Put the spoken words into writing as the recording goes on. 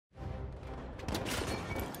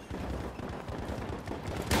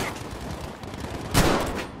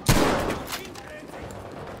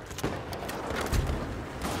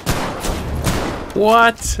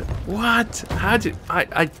What? What? How did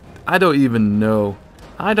I don't even know.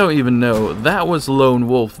 I don't even know. That was Lone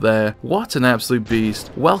Wolf there. What an absolute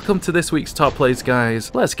beast. Welcome to this week's top plays,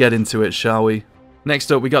 guys. Let's get into it, shall we?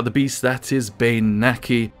 Next up, we got the beast that is Bane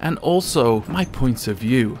Naki, and also my point of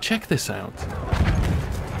view. Check this out.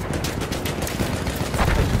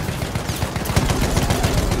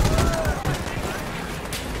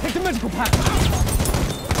 Take the medical pack.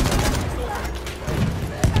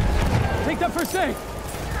 Take that first aid.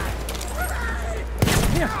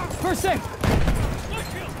 Here, first aid.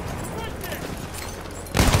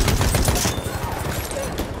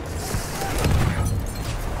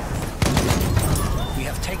 We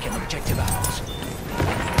have taken objective ours.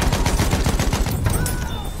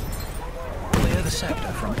 Clear the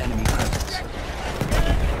sector from enemy presence.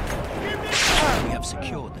 We have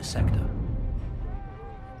secured the sector.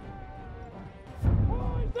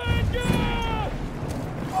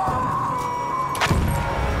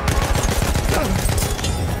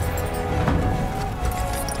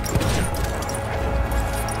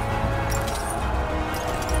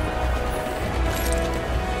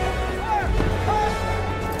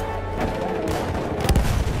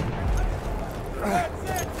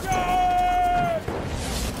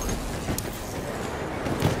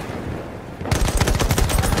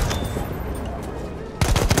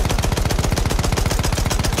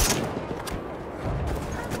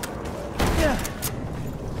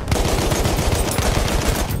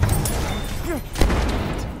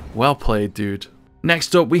 Well played, dude.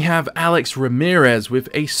 Next up, we have Alex Ramirez with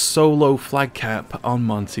a solo flag cap on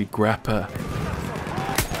Monte Grappa.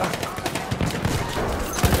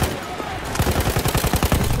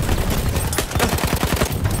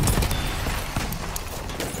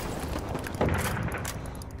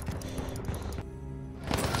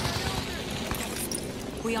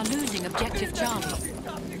 We are losing objective Charlie.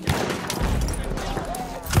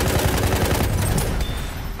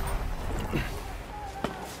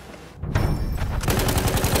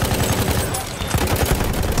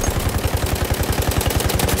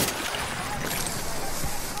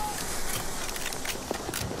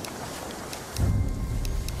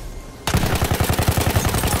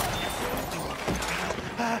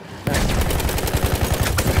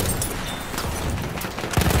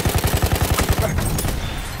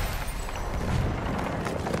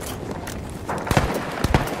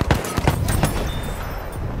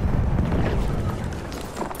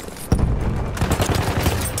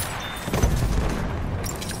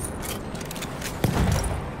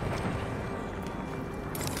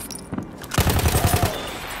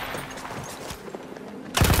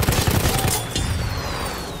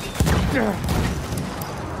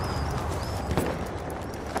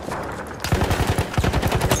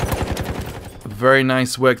 Very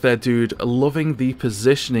nice work there, dude. Loving the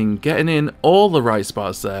positioning, getting in all the right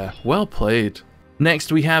spots there. Well played.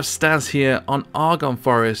 Next, we have Staz here on Argonne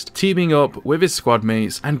Forest, teaming up with his squad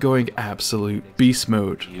mates and going absolute beast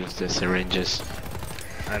mode. Use the syringes.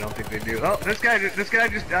 I don't think they do. Oh,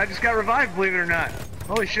 I just got revived, believe it or not.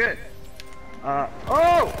 Holy shit.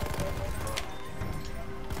 Oh!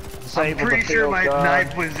 I'm pretty sure my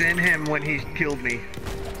knife was in him when he killed me.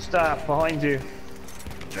 Stop, behind you.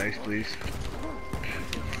 Dice, please.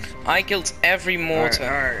 I killed every mortar.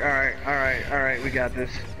 Alright, we got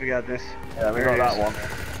this. We got this. Yeah, we got that one.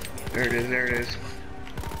 There it is, there it is.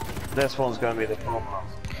 This one's gonna be the problem.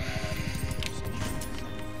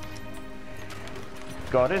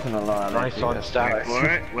 God, isn't a lie. Nice on stack.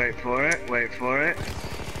 Wait for it.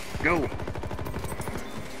 Go!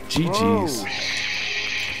 GG's.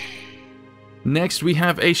 Next, we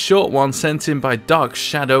have a short one sent in by Dark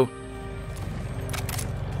Shadow.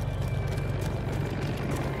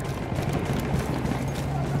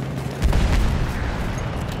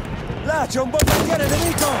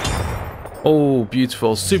 Oh,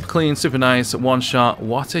 beautiful. Super clean, super nice. One shot.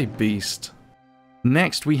 What a beast.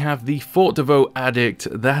 Next, we have the Fort Devote addict,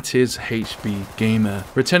 that is HB Gamer,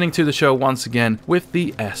 returning to the show once again with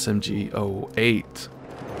the SMG-08.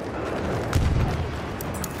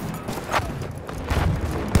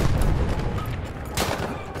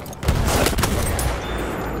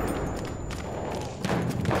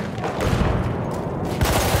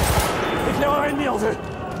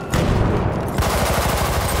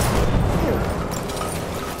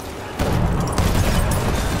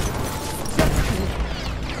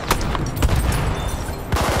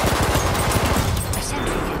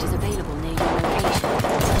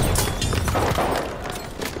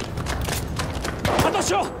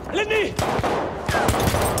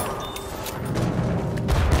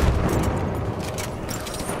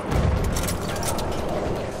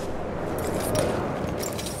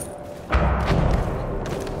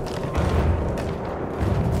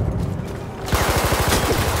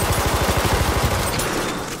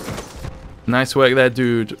 Nice work there,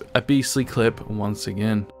 dude. A beastly clip once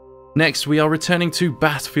again. Next, we are returning to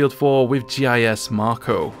Battlefield 4 with GIS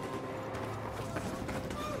Marco.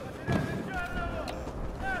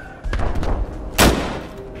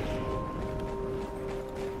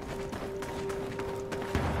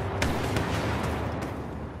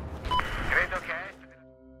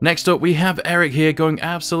 Next up, we have Eric here going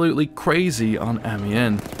absolutely crazy on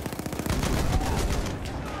Amiens.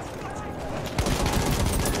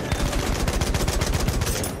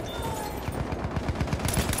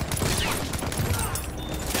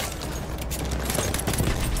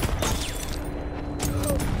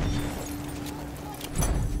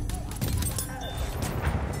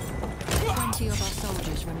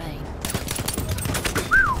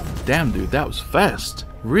 Damn, dude, that was fast.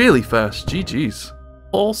 Really fast. GG's.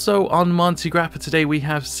 Also on Monty Grappa today, we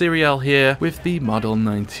have Serial here with the Model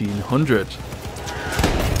 1900.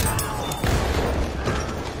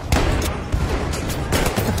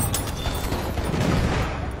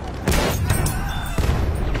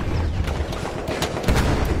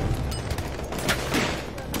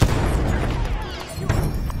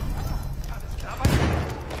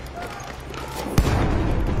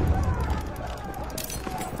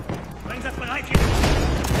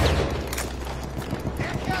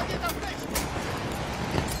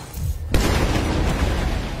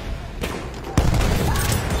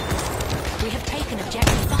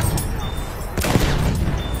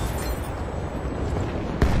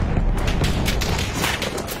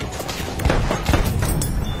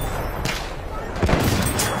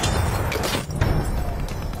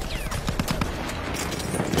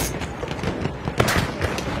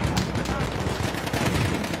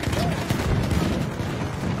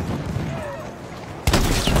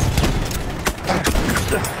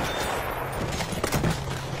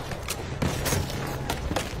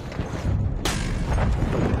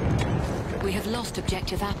 We have lost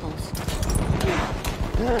objective apples.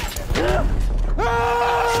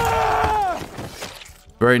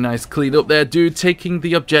 Very nice clean up there, dude, taking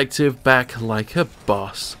the objective back like a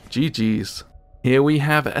boss. GG's. Here we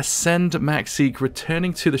have Ascend Maxeek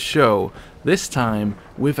returning to the show, this time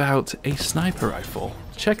without a sniper rifle.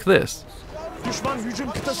 Check this.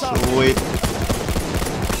 Sweet.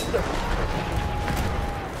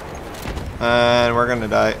 And we're gonna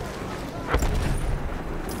die.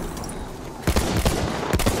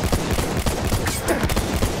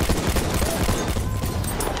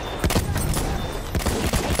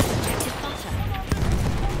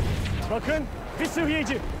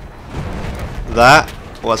 That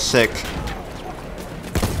was sick.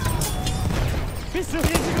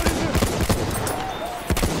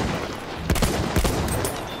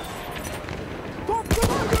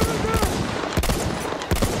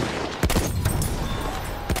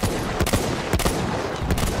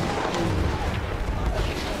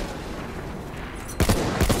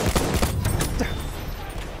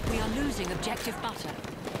 We are losing objective butter.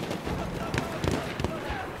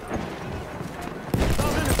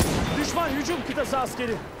 Düşman hücum kıtası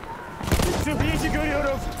askeri. Sıhhiyeci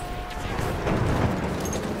görüyorum.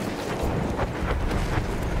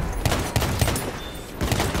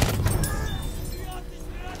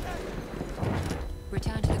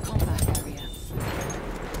 Return to the combat area.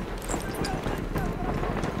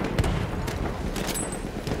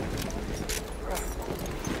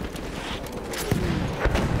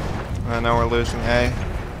 I know we're losing A.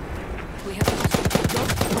 We have lost.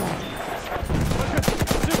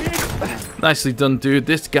 Nicely done, dude.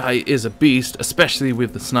 This guy is a beast, especially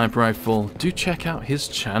with the sniper rifle. Do check out his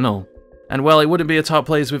channel. And well, it wouldn't be a top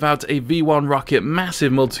plays without a V1 rocket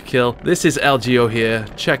massive multi-kill. This is LGO here.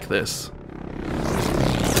 Check this.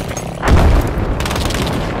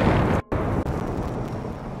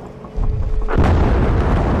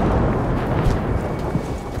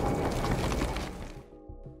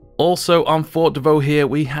 Also on Fort de Vaux here,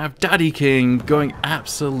 we have Daddy King going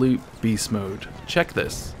absolute beast mode. Check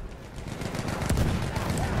this.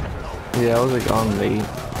 Yeah, I was like on late.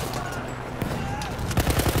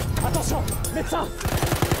 Attention, médecin.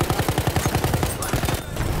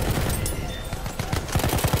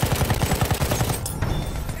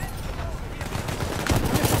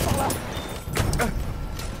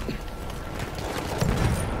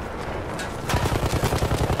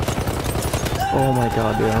 Oh my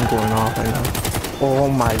god, dude, I'm going off right now. Oh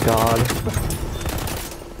my god.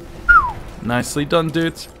 Nicely done,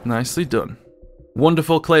 dudes. Nicely done.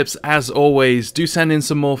 Wonderful clips as always. Do send in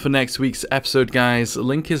some more for next week's episode, guys.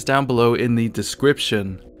 Link is down below in the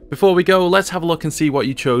description. Before we go, let's have a look and see what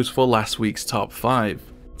you chose for last week's top 5.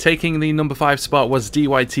 Taking the number 5 spot was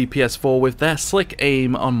DYTPS4 with their slick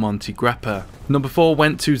aim on Monty Grepper. Number 4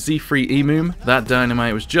 went to Z3 Emum. That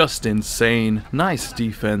dynamite was just insane. Nice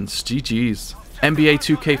defense, GG's. NBA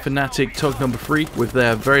 2K Fnatic took number 3 with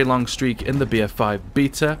their very long streak in the BF5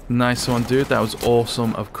 beta. Nice one, dude. That was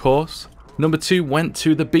awesome, of course. Number 2 went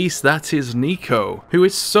to the beast, that is Nico, who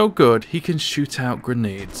is so good he can shoot out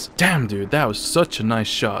grenades. Damn, dude, that was such a nice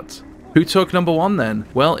shot. Who took number 1 then?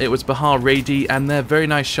 Well, it was Bahar Rady and their very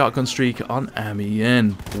nice shotgun streak on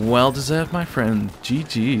Amiens. Well deserved, my friend.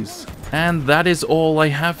 GG's. And that is all I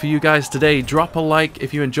have for you guys today. Drop a like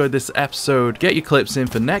if you enjoyed this episode. Get your clips in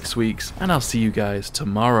for next week's, and I'll see you guys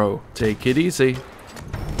tomorrow. Take it easy.